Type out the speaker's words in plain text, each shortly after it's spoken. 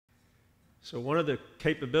So one of the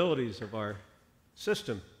capabilities of our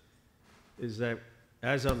system is that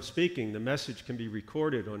as I'm speaking, the message can be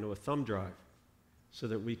recorded onto a thumb drive so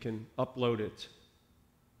that we can upload it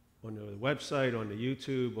onto the website, onto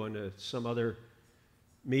YouTube, onto some other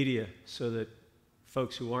media so that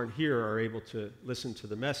folks who aren't here are able to listen to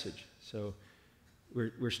the message. So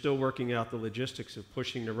we're still working out the logistics of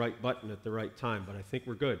pushing the right button at the right time, but I think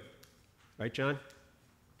we're good. Right, John?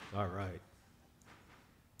 All right.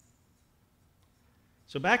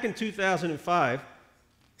 So back in 2005,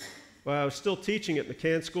 while I was still teaching at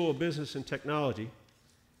McCann School of Business and Technology,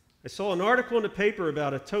 I saw an article in the paper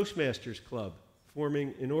about a Toastmasters club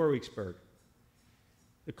forming in Orwigsburg.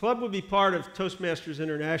 The club would be part of Toastmasters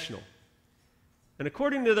International. And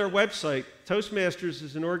according to their website, Toastmasters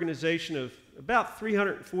is an organization of about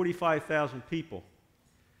 345,000 people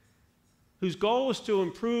whose goal is to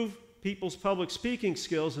improve people's public speaking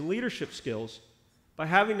skills and leadership skills by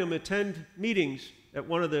having them attend meetings at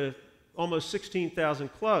one of the almost 16,000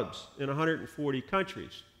 clubs in 140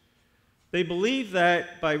 countries. They believe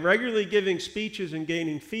that by regularly giving speeches and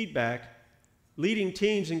gaining feedback, leading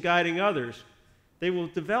teams and guiding others, their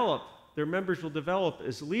members will develop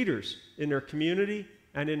as leaders in their community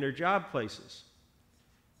and in their job places.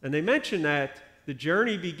 And they mention that the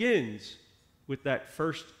journey begins with that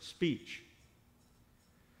first speech.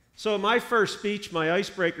 So my first speech, my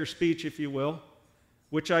icebreaker speech, if you will,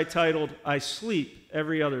 which I titled, I Sleep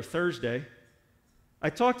Every Other Thursday, I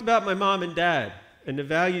talked about my mom and dad and the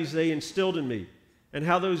values they instilled in me and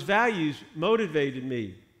how those values motivated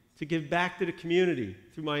me to give back to the community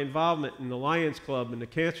through my involvement in the Lions Club and the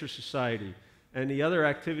Cancer Society and the other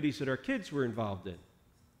activities that our kids were involved in.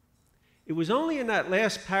 It was only in that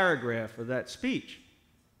last paragraph of that speech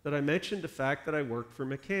that I mentioned the fact that I worked for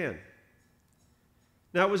McCann.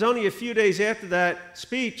 Now, it was only a few days after that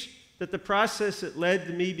speech that the process that led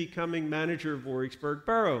to me becoming manager of Warwicksburg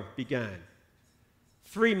Borough began.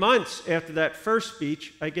 3 months after that first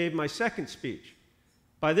speech, I gave my second speech.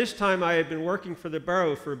 By this time, I had been working for the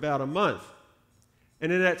borough for about a month.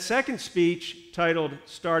 And in that second speech, titled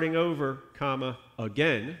Starting Over,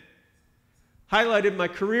 Again, highlighted my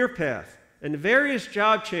career path and the various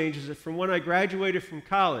job changes from when I graduated from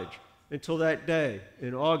college until that day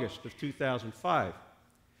in August of 2005.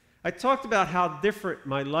 I talked about how different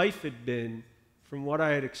my life had been from what I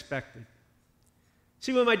had expected.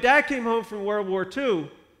 See, when my dad came home from World War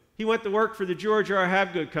II, he went to work for the George R.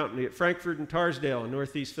 Habgood Company at Frankfurt and Tarsdale in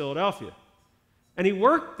northeast Philadelphia. And he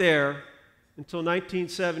worked there until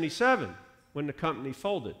 1977, when the company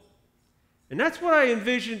folded. And that's what I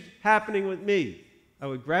envisioned happening with me. I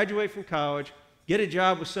would graduate from college, get a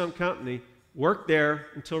job with some company, work there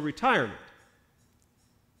until retirement.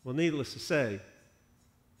 Well, needless to say,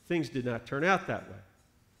 things did not turn out that way.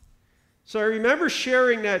 So I remember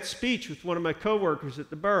sharing that speech with one of my coworkers at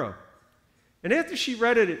the borough. And after she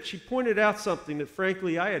read it, she pointed out something that,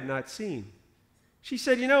 frankly, I had not seen. She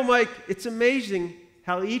said, you know, Mike, it's amazing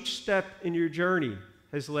how each step in your journey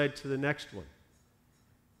has led to the next one.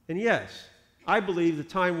 And yes, I believe the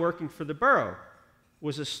time working for the borough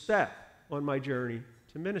was a step on my journey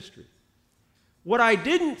to ministry. What I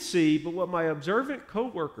didn't see, but what my observant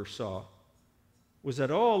coworker saw, was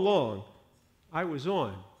that all along, I was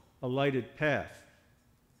on a lighted path.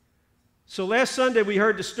 So last Sunday, we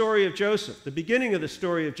heard the story of Joseph, the beginning of the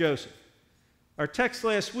story of Joseph. Our text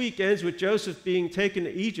last week ends with Joseph being taken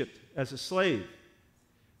to Egypt as a slave.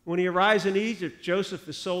 When he arrives in Egypt, Joseph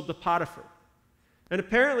is sold to Potiphar. And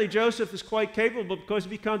apparently Joseph is quite capable because he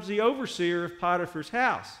becomes the overseer of Potiphar's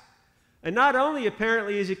house. And not only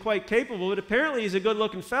apparently is he quite capable, but apparently he's a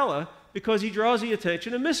good-looking fella because he draws the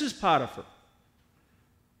attention of Mrs. Potiphar.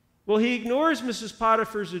 Well, he ignores Mrs.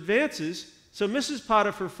 Potiphar's advances, so Mrs.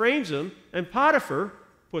 Potiphar frames him, and Potiphar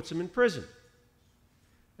puts him in prison.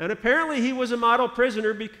 And apparently he was a model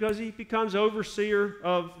prisoner because he becomes overseer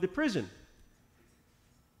of the prison.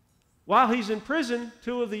 While he's in prison,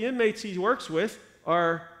 two of the inmates he works with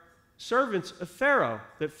are servants of Pharaoh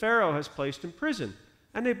that Pharaoh has placed in prison,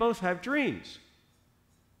 and they both have dreams.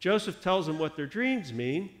 Joseph tells them what their dreams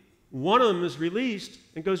mean. One of them is released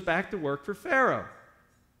and goes back to work for Pharaoh.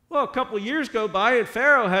 Well, a couple of years go by, and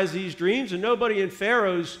Pharaoh has these dreams, and nobody in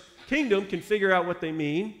Pharaoh's kingdom can figure out what they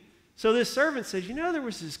mean. So this servant says, you know, there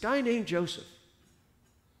was this guy named Joseph.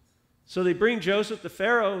 So they bring Joseph to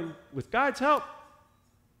Pharaoh, and with God's help,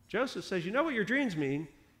 Joseph says, you know what your dreams mean?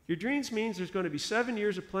 Your dreams means there's going to be 7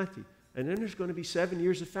 years of plenty, and then there's going to be 7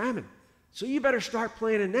 years of famine. So you better start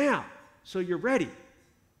planning now so you're ready.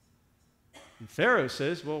 And Pharaoh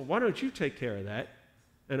says, well, why don't you take care of that?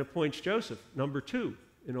 And appoints Joseph number 2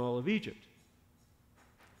 in all of Egypt.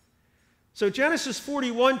 So Genesis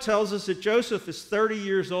 41 tells us that Joseph is 30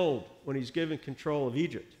 years old when he's given control of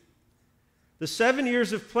Egypt. The 7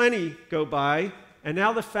 years of plenty go by, and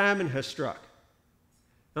now the famine has struck.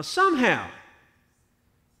 Now somehow,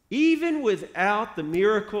 even without the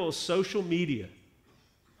miracle of social media,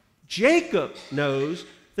 Jacob knows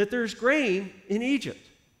that there's grain in Egypt.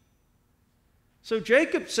 So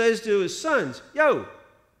Jacob says to his sons, "Yo,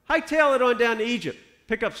 hightail it on down to Egypt,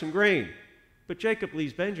 pick up some grain." But Jacob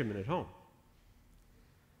leaves Benjamin at home.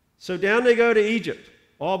 So down they go to Egypt,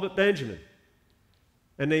 all but Benjamin,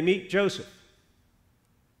 and they meet Joseph.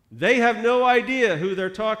 They have no idea who they're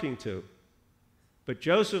talking to, but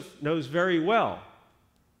Joseph knows very well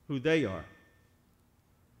who they are.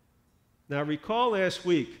 Now recall last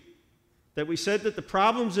week that we said that the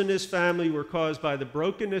problems in this family were caused by the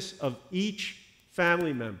brokenness of each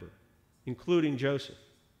family member, including Joseph.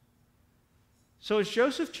 So has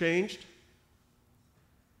Joseph changed?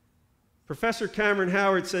 Professor Cameron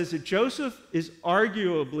Howard says that Joseph is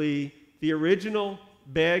arguably the original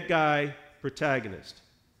bad guy protagonist.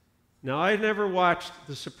 Now, I never watched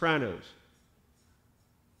The Sopranos,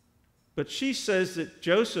 but she says that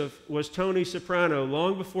Joseph was Tony Soprano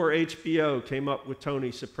long before HBO came up with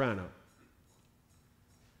Tony Soprano.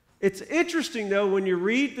 It's interesting, though, when you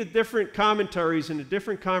read the different commentaries and the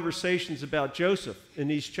different conversations about Joseph in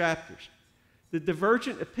these chapters, the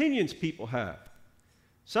divergent opinions people have.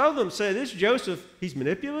 Some of them say this Joseph, he's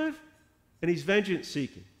manipulative and he's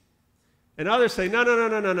vengeance-seeking. And others say,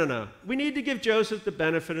 no. We need to give Joseph the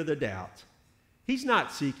benefit of the doubt. He's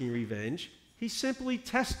not seeking revenge. He's simply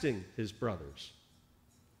testing his brothers.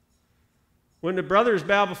 When the brothers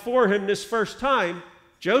bow before him this first time,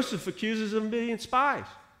 Joseph accuses them of being spies,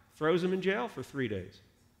 throws them in jail for 3 days.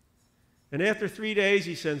 And after 3 days,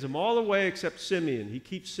 he sends them all away except Simeon. He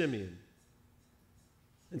keeps Simeon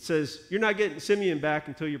and says, "You're not getting Simeon back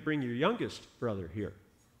until you bring your youngest brother here."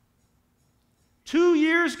 2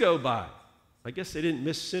 years go by. I guess they didn't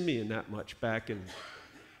miss Simeon that much back in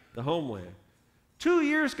the homeland. 2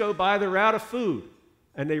 years go by, they're out of food,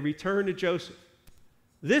 and they return to Joseph.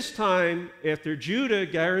 This time, after Judah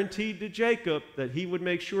guaranteed to Jacob that he would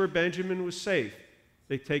make sure Benjamin was safe,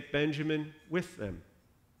 they take Benjamin with them.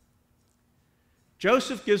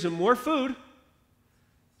 Joseph gives them more food,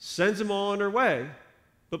 sends them all on their way,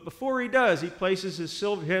 but before he does, he has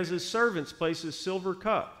his servants place his silver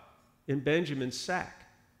cup in Benjamin's sack.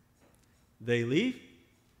 They leave.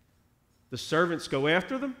 The servants go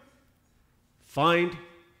after them, find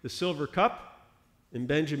the silver cup in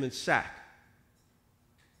Benjamin's sack.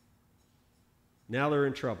 Now they're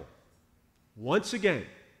in trouble. Once again,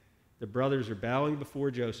 the brothers are bowing before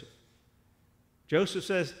Joseph. Joseph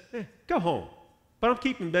says, "Go home, but I'm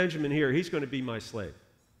keeping Benjamin here. He's going to be my slave."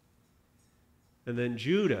 And then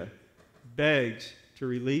Judah begs to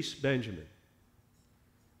release Benjamin.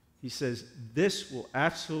 He says, "This will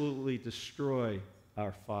absolutely destroy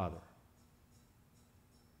our father."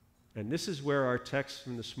 And this is where our text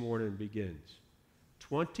from this morning begins.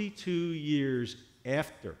 22 years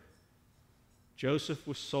after Joseph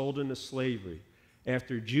was sold into slavery,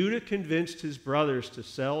 after Judah convinced his brothers to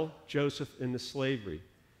sell Joseph into slavery,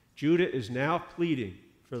 Judah is now pleading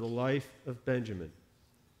for the life of Benjamin.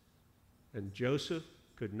 And Joseph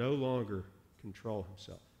could no longer control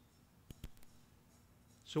himself.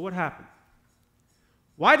 So what happened?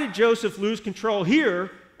 Why did Joseph lose control here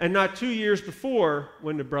and not 2 years before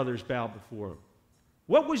when the brothers bowed before him?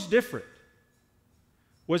 What was different?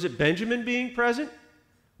 Was it Benjamin being present?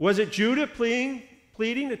 Was it Judah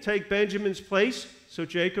pleading to take Benjamin's place so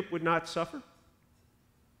Jacob would not suffer?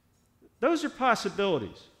 Those are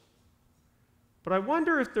possibilities. But I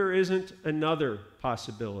wonder if there isn't another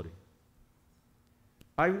possibility.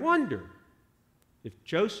 I wonder if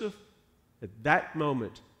Joseph at that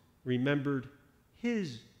moment remembered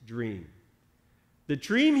his dream. The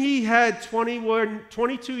dream he had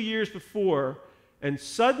 22 years before, and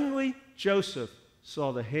suddenly Joseph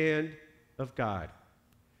saw the hand of God.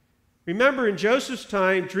 Remember, in Joseph's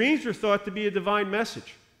time, dreams were thought to be a divine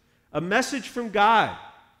message, a message from God.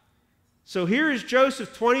 So here is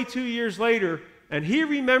Joseph 22 years later, and he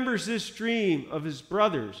remembers this dream of his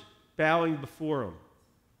brothers bowing before him.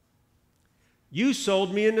 "You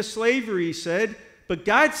sold me into slavery," he said, "but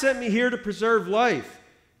God sent me here to preserve life.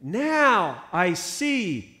 Now I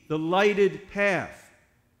see the lighted path.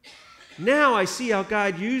 Now I see how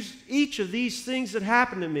God used each of these things that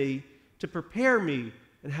happened to me to prepare me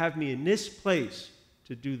and have me in this place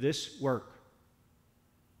to do this work."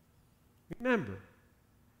 Remember,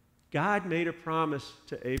 God made a promise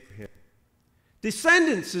to Abraham.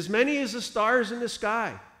 Descendants as many as the stars in the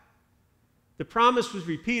sky. The promise was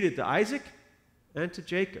repeated to Isaac and to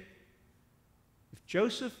Jacob. If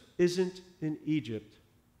Joseph isn't in Egypt,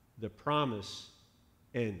 the promise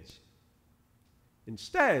ends.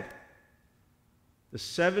 Instead, the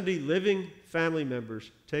 70 living family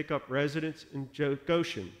members take up residence in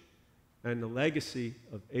Goshen, and the legacy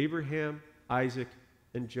of Abraham, Isaac,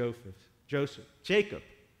 and Jacob,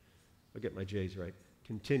 I'll get my J's right,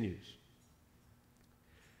 continues.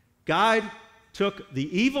 God took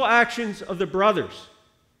the evil actions of the brothers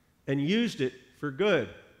and used it for good.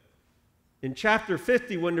 In chapter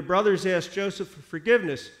 50, when the brothers ask Joseph for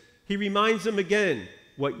forgiveness, he reminds them again,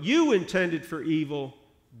 what you intended for evil,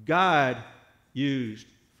 God used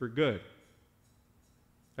for good.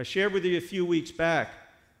 I shared with you a few weeks back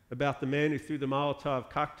about the man who threw the Molotov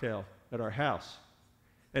cocktail at our house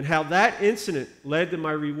and how that incident led to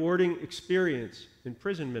my rewarding experience in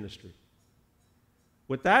prison ministry.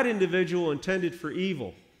 What that individual intended for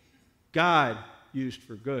evil, God used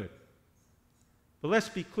for good. But let's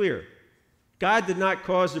be clear. God did not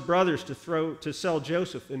cause the brothers to sell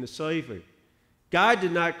Joseph into slavery. God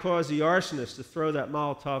did not cause the arsonist to throw that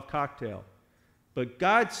Molotov cocktail. But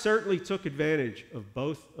God certainly took advantage of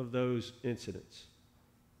both of those incidents.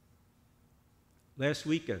 Last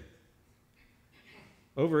weekend,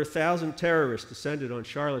 over 1,000 terrorists descended on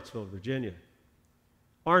Charlottesville, Virginia,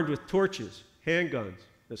 armed with torches, handguns,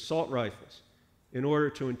 assault rifles, in order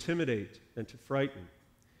to intimidate and to frighten.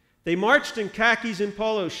 They marched in khakis and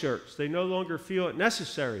polo shirts. They no longer feel it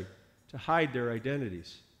necessary to hide their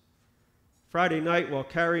identities. Friday night, while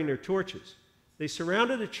carrying their torches, they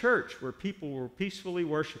surrounded a church where people were peacefully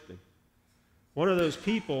worshiping. One of those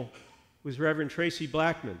people was Reverend Tracy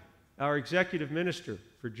Blackman, our executive minister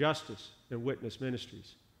for Justice and Witness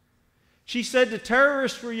Ministries. She said the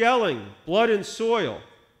terrorists were yelling, "Blood and soil,"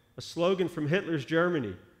 a slogan from Hitler's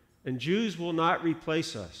Germany, and Jews will not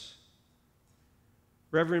replace us.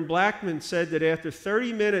 Reverend Blackman said that after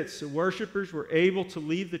 30 minutes, the worshipers were able to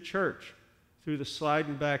leave the church through the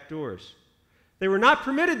sliding back doors. They were not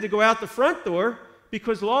permitted to go out the front door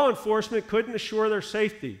because law enforcement couldn't assure their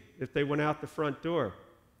safety if they went out the front door.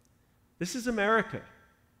 This is America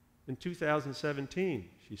in 2017,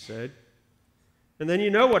 she said. And then you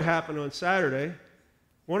know what happened on Saturday.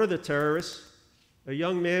 One of the terrorists, a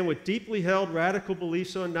young man with deeply held radical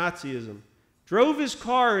beliefs on Nazism, drove his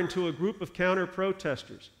car into a group of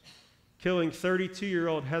counter-protesters, killing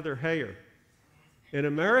 32-year-old Heather Heyer. In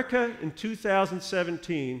America in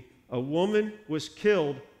 2017, a woman was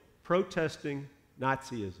killed protesting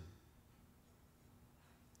Nazism.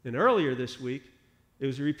 And earlier this week, it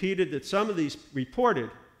was reported that some of these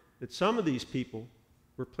people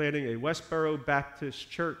were planning a Westboro Baptist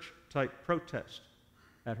Church-type protest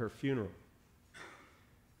at her funeral.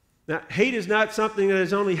 Now, hate is not something that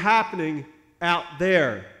is only happening out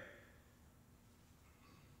there.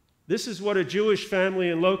 This is what a Jewish family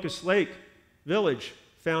in Locust Lake Village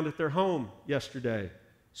found at their home yesterday.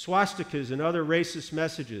 Swastikas and other racist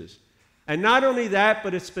messages. And not only that,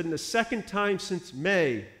 but it's been the second time since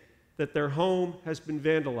May that their home has been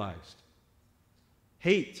vandalized.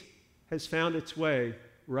 Hate has found its way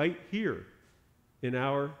right here in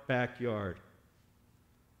our backyard.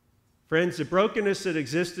 Friends, the brokenness that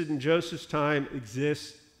existed in Joseph's time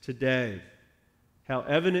exists today. How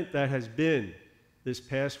evident that has been this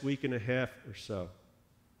past week and a half or so.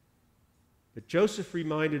 But Joseph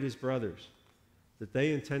reminded his brothers that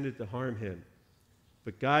they intended to harm him,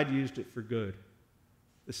 but God used it for good.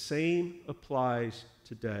 The same applies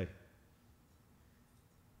today.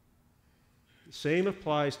 The same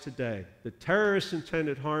applies today. The terrorists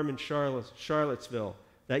intended harm in Charlottesville.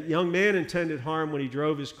 That young man intended harm when he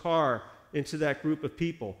drove his car into that group of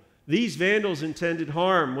people. These vandals intended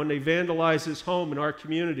harm when they vandalized his home in our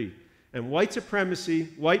community. And white supremacy,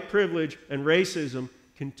 white privilege, and racism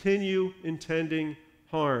continue intending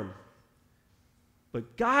harm.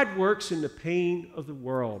 But God works in the pain of the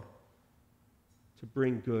world to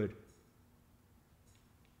bring good.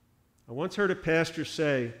 I once heard a pastor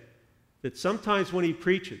say that sometimes when he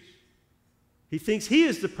preaches, he thinks he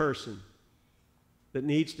is the person that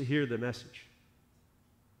needs to hear the message.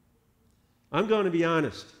 I'm going to be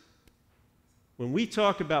honest. When we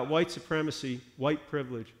talk about white supremacy, white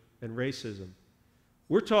privilege, and racism,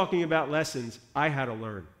 we're talking about lessons I had to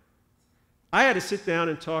learn. I had to sit down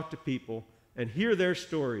and talk to people and hear their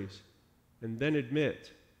stories and then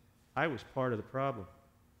admit I was part of the problem.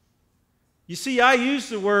 You see, I use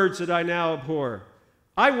the words that I now abhor.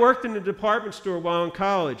 I worked in a department store while in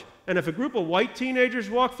college, and if a group of white teenagers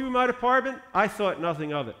walked through my department, I thought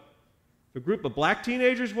nothing of it. If a group of black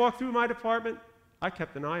teenagers walked through my department, I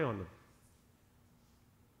kept an eye on them.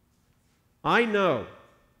 I know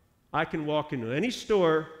I can walk into any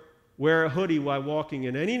store, wear a hoodie while walking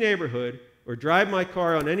in any neighborhood, or or drive my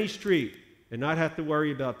car on any street and not have to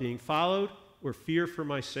worry about being followed or fear for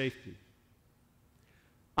my safety.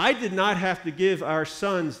 I did not have to give our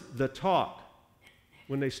sons the talk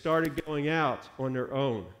when they started going out on their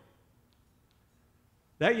own.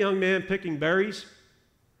 That young man picking berries,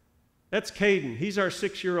 that's Caden. He's our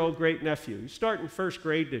 6-year-old great-nephew. He's starting first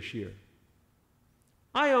grade this year.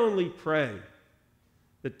 I only pray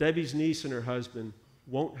that Debbie's niece and her husband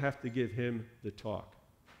won't have to give him the talk.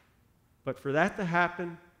 But for that to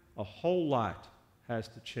happen, a whole lot has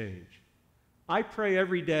to change. I pray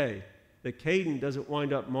every day that Caden doesn't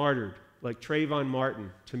wind up martyred like Trayvon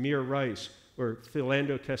Martin, Tamir Rice, or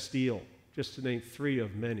Philando Castile, just to name 3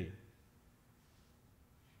 of many.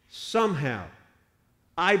 Somehow,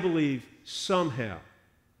 I believe somehow,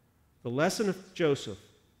 the lesson of Joseph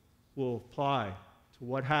will apply to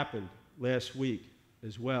what happened last week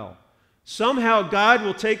as well. Somehow God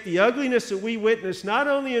will take the ugliness that we witness not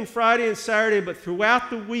only on Friday and Saturday, but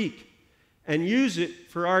throughout the week, and use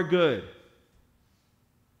it for our good.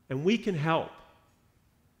 And we can help.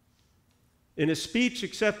 In a speech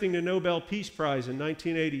accepting the Nobel Peace Prize in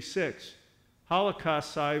 1986,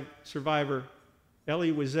 Holocaust survivor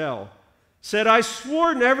Elie Wiesel said, "I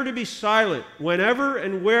swore never to be silent whenever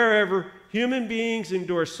and wherever human beings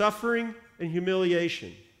endure suffering and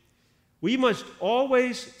humiliation. We must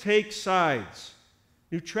always take sides.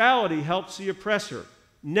 Neutrality helps the oppressor,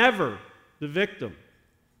 never the victim.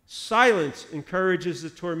 Silence encourages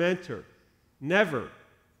the tormentor, never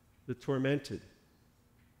the tormented."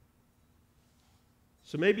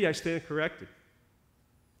 So maybe I stand corrected.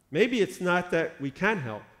 Maybe it's not that we can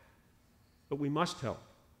help, but we must help.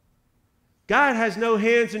 God has no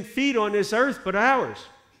hands and feet on this earth but ours.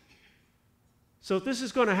 So if this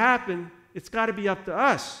is going to happen, it's got to be up to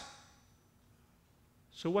us.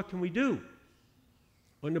 So what can we do?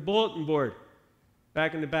 On the bulletin board,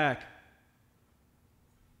 back in the back,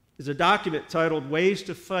 is a document titled Ways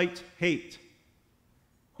to Fight Hate.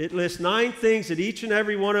 It lists 9 things that each and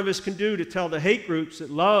every one of us can do to tell the hate groups that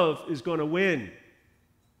love is going to win.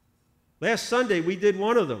 Last Sunday, we did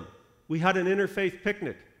one of them. We had an interfaith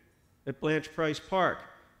picnic at Blanche Price Park.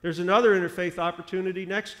 There's another interfaith opportunity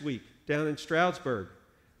next week down in Stroudsburg.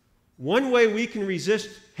 One way we can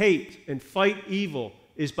resist hate and fight evil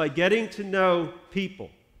is by getting to know people.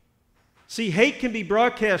 See, hate can be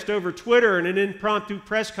broadcast over Twitter and in impromptu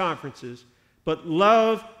press conferences, but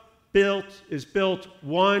love is built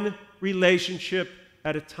one relationship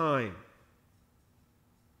at a time.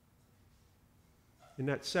 In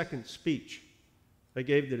that second speech I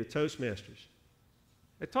gave to the Toastmasters,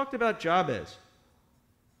 I talked about Jabez.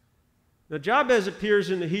 Now, Jabez appears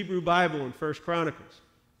in the Hebrew Bible in 1 Chronicles.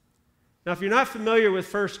 Now, if you're not familiar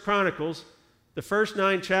with 1 Chronicles, the first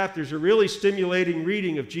 9 chapters are really stimulating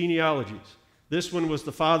reading of genealogies. This one was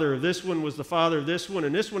the father of this one, was the father of this one,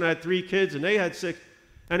 and this one had 3 kids, and they had 6,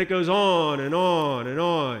 and it goes on and on and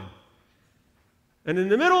on. And in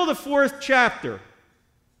the middle of the 4th chapter,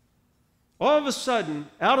 all of a sudden,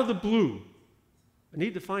 out of the blue, I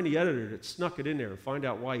need to find the editor that snuck it in there and find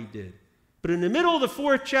out why he did. But in the middle of the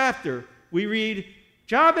 4th chapter, we read,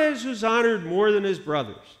 Jabez was honored more than his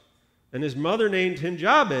brothers, and his mother named him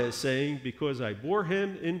Jabez, saying, because I bore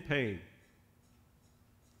him in pain.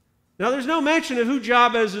 Now, there's no mention of who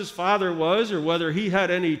Jabez's father was, or whether he had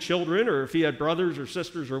any children, or if he had brothers or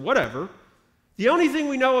sisters or whatever. The only thing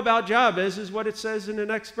we know about Jabez is what it says in the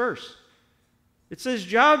next verse. It says,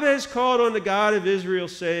 Jabez called on the God of Israel,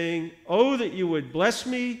 saying, "Oh, that you would bless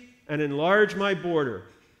me and enlarge my border,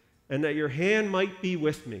 and that your hand might be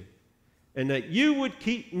with me, and that you would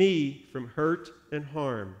keep me from hurt and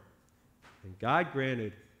harm." And God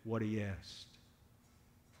granted what he asked.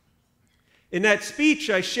 In that speech,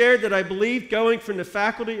 I shared that I believed going from the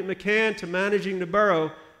faculty at McCann to managing the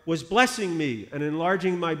borough was blessing me and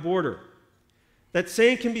enlarging my border. That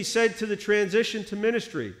same can be said to the transition to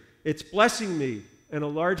ministry. It's blessing me and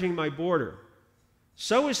enlarging my border.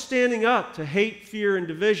 So is standing up to hate, fear, and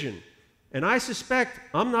division. And I suspect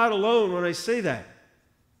I'm not alone when I say that.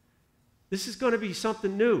 This is going to be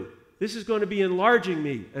something new. This is going to be enlarging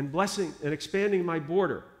me and blessing and expanding my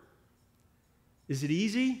border. Is it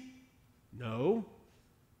easy? No.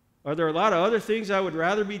 Are there a lot of other things I would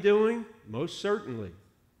rather be doing? Most certainly.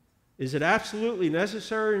 Is it absolutely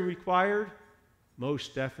necessary and required?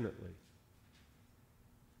 Most definitely.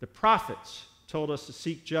 The prophets told us to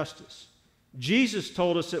seek justice. Jesus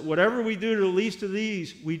told us that whatever we do to the least of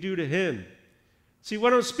these, we do to him. See,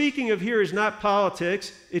 what I'm speaking of here is not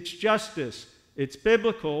politics, it's justice. It's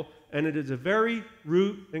biblical, and it is a very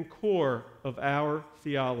root and core of our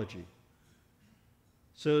theology.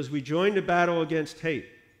 So as we join the battle against hate,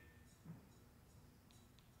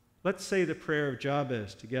 Let's say the prayer of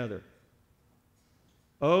Jabez together.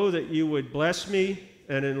 Oh, that you would bless me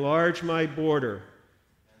and enlarge my border,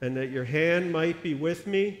 and that your hand might be with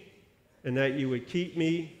me, and that you would keep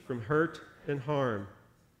me from hurt and harm.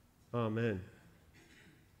 Amen.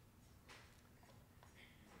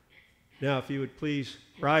 Now, if you would please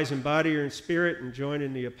rise in body or in spirit and join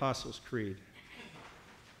in the Apostles' Creed.